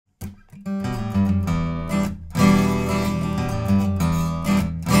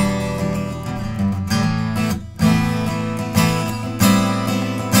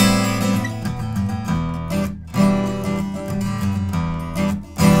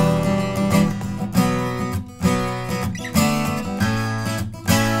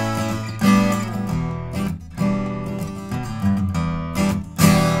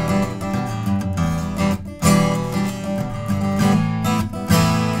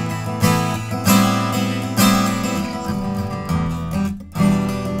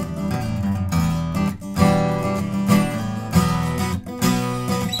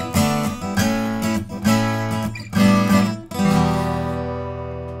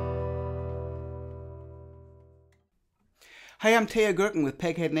Hi, I'm Teja Gerken with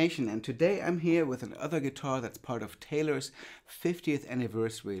Peghead Nation, and today I'm here with another guitar that's part of Taylor's 50th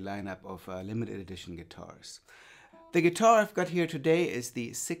anniversary lineup of limited edition guitars. The guitar I've got here today is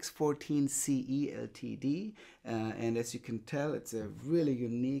the 614ce LTD, and as you can tell, it's a really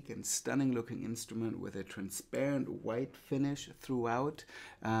unique and stunning looking instrument with a transparent white finish throughout.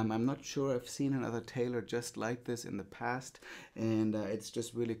 I'm not sure I've seen another Taylor just like this in the past, and it's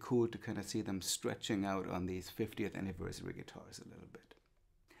just really cool to kind of see them stretching out on these 50th anniversary guitars a little bit.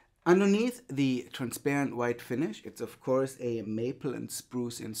 Underneath the transparent white finish, it's of course a maple and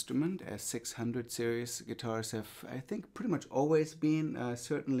spruce instrument, as 600 series guitars have, I think, pretty much always been.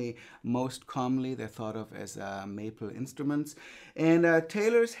 Certainly most commonly they're thought of as maple instruments. And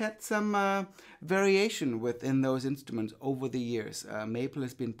Taylor's had some variation within those instruments over the years. Maple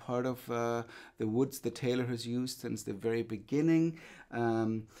has been part of the woods that Taylor has used since the very beginning.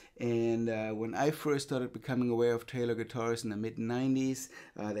 When I first started becoming aware of Taylor guitars in the mid-90s,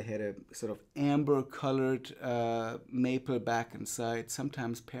 they had a sort of amber colored maple back and side,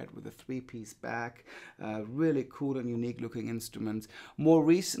 sometimes paired with a three-piece back. Really cool and unique looking instruments. More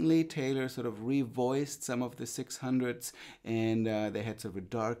recently, Taylor sort of revoiced some of the 600s, and they had sort of a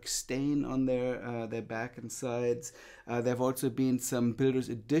dark stain on their back and sides. There have also been some Builder's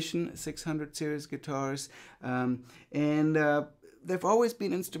Edition 600 series guitars, they've always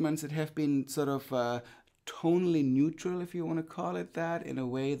been instruments that have been sort of tonally neutral, if you want to call it that, in a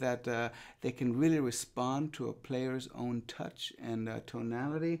way that they can really respond to a player's own touch and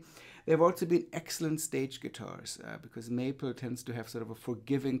tonality. They've also been excellent stage guitars because maple tends to have sort of a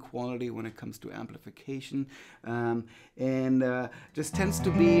forgiving quality when it comes to amplification, and just tends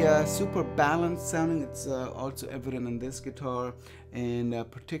to be super balanced sounding. It's also evident in this guitar, and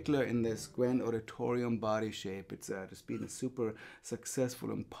particular in this grand auditorium body shape. It's just been a super successful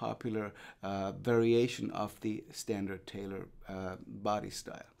and popular variation of the standard Taylor body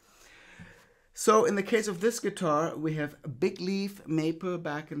style. So in the case of this guitar, we have big leaf maple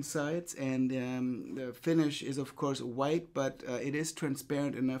back and sides, and the finish is of course white, but it is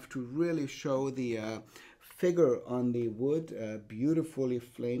transparent enough to really show the figure on the wood. Beautifully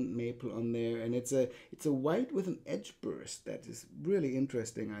flamed maple on there, and it's a white with an edge burst that is really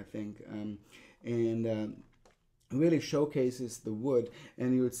interesting, I think, and really showcases the wood.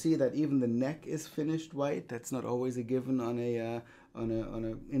 And you would see that even the neck is finished white. That's not always a given on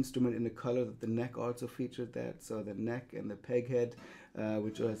an instrument in the color that the neck also featured that. So the neck and the peg head,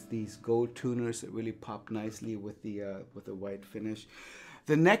 which has these gold tuners that really pop nicely with the white finish.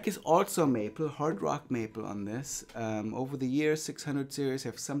 The neck is also maple, hard rock maple on this. Over the years, 600 series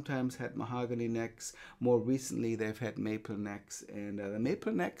have sometimes had mahogany necks. More recently, they've had maple necks. And the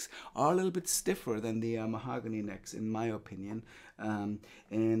maple necks are a little bit stiffer than the mahogany necks, in my opinion.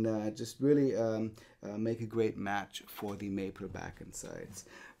 Just really make a great match for the maple back and sides.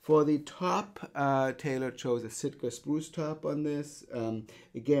 For the top, Taylor chose a Sitka spruce top on this.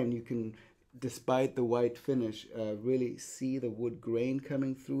 Again, you can, despite the white finish, really see the wood grain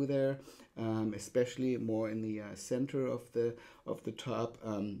coming through there, especially more in the center of the top,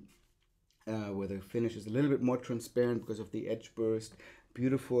 where the finish is a little bit more transparent because of the edge burst.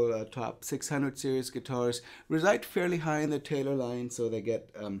 Beautiful top. 600 series guitars reside fairly high in the Taylor line, so they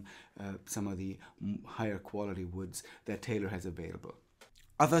get some of the higher quality woods that Taylor has available.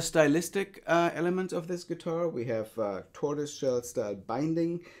 Other stylistic elements of this guitar, we have tortoiseshell style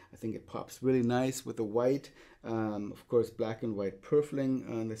binding. I think it pops really nice with the white. Of course, black and white purfling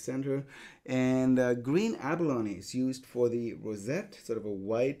in the center. And green abalone is used for the rosette, sort of a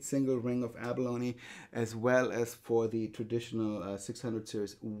white single ring of abalone, as well as for the traditional 600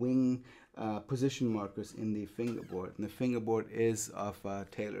 series wing position markers in the fingerboard. And the fingerboard is of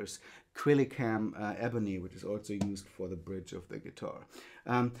Taylor's Crillicam ebony, which is also used for the bridge of the guitar.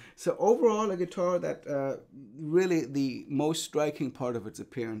 So overall, a guitar that really the most striking part of its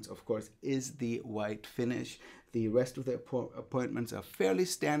appearance, of course, is the white finish. The rest of the appointments are fairly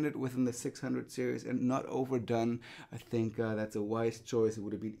standard within the 600 series and not overdone. I think that's a wise choice. It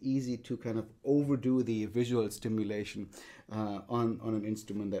would have been easy to kind of overdo the visual stimulation on an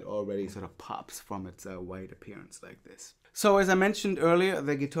instrument that already sort of pops from its white appearance like this. So as I mentioned earlier,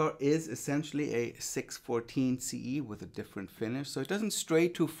 the guitar is essentially a 614ce with a different finish. So it doesn't stray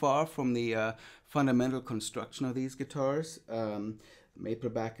too far from the fundamental construction of these guitars. Maple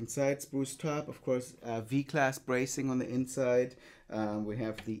back and side, spruce top, of course, V-class bracing on the inside. We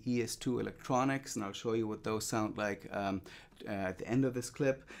have the ES2 electronics, and I'll show you what those sound like at the end of this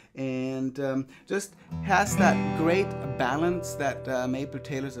clip. And just has that great balance that Maple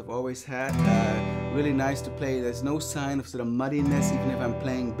Taylors have always had. Really nice to play. There's no sign of sort of muddiness, even if I'm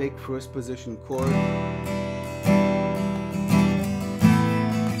playing big first position chord.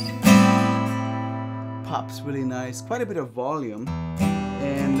 pops really nice, quite a bit of volume,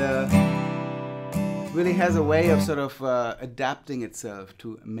 and really has a way of sort of adapting itself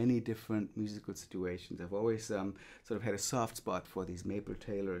to many different musical situations. I've always sort of had a soft spot for these maple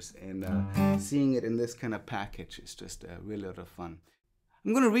tailors, and seeing it in this kind of package is just really a lot of fun.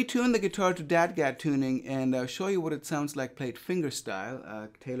 I'm going to retune the guitar to dadgad tuning and show you what it sounds like played fingerstyle.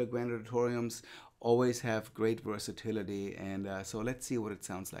 Taylor Grand Auditoriums always have great versatility, and so let's see what it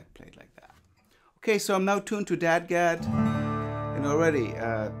sounds like played like that. Okay, so I'm now tuned to dadgad, and already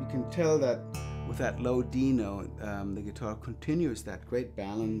you can tell that with that low D note, the guitar continues that great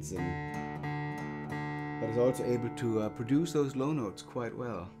balance, but is also able to produce those low notes quite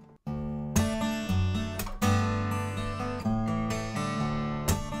well.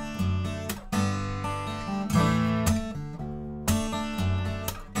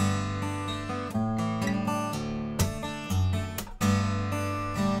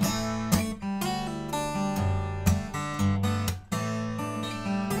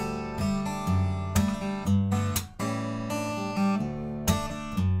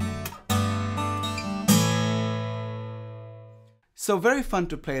 So very fun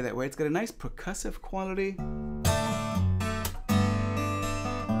to play that way. It's got a nice percussive quality,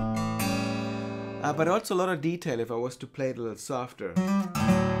 but also a lot of detail if I was to play it a little softer.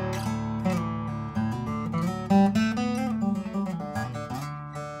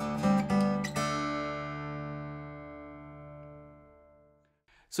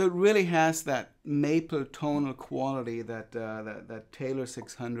 So it really has that maple tonal quality that that Taylor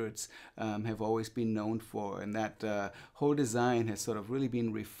 600s have always been known for, and that whole design has sort of really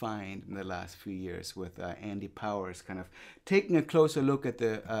been refined in the last few years with Andy Powers kind of taking a closer look at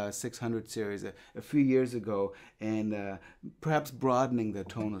the 600 series a few years ago, and perhaps broadening the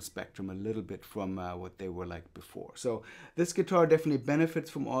tonal spectrum a little bit from what they were like before. So this guitar definitely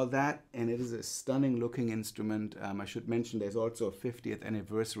benefits from all that, and it is a stunning looking instrument. I should mention there's also a 50th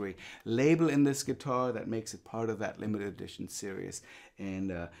anniversary label in this guitar that makes it part of that limited edition series,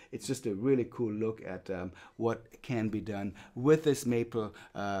 and it's just a really cool look at what can be done with this maple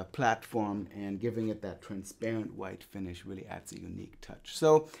platform, and giving it that transparent white finish really adds a unique touch.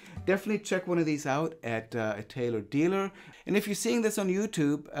 So definitely check one of these out at a Taylor dealer, and if you're seeing this on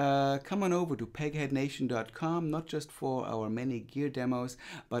YouTube, come on over to pegheadnation.com, not just for our many gear demos,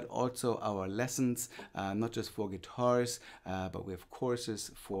 but also our lessons, not just for guitars, but we have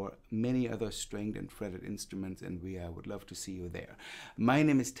courses for many other stringed and fretted instruments, and we would love to see you there. My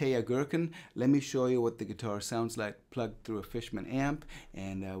name is Teja Gerken. Let me show you what the guitar sounds like plugged through a Fishman amp,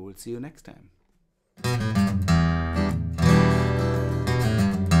 and we'll see you next time.